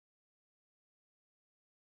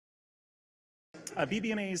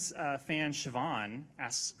BBMA's fan Siobhain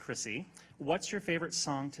asks Chrissy, what's your favorite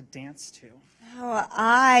song to dance to? Oh,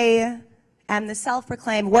 I am the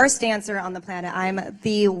self-proclaimed worst dancer on the planet. I'm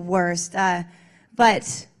the worst.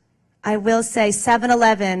 But I will say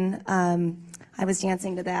 7-Eleven, I was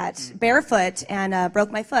dancing to that barefoot and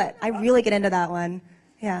broke my foot. I really get into that one.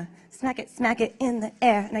 Yeah. Smack it in the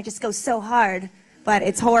air, and I just go so hard. But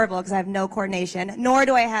it's horrible because I have no coordination, nor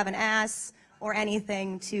do I have an ass or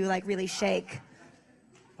anything to like really shake.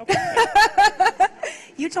 Okay.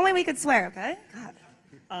 You told me we could swear, okay? God.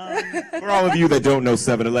 For all of you that don't know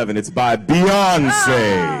 7-Eleven, it's by Beyonce.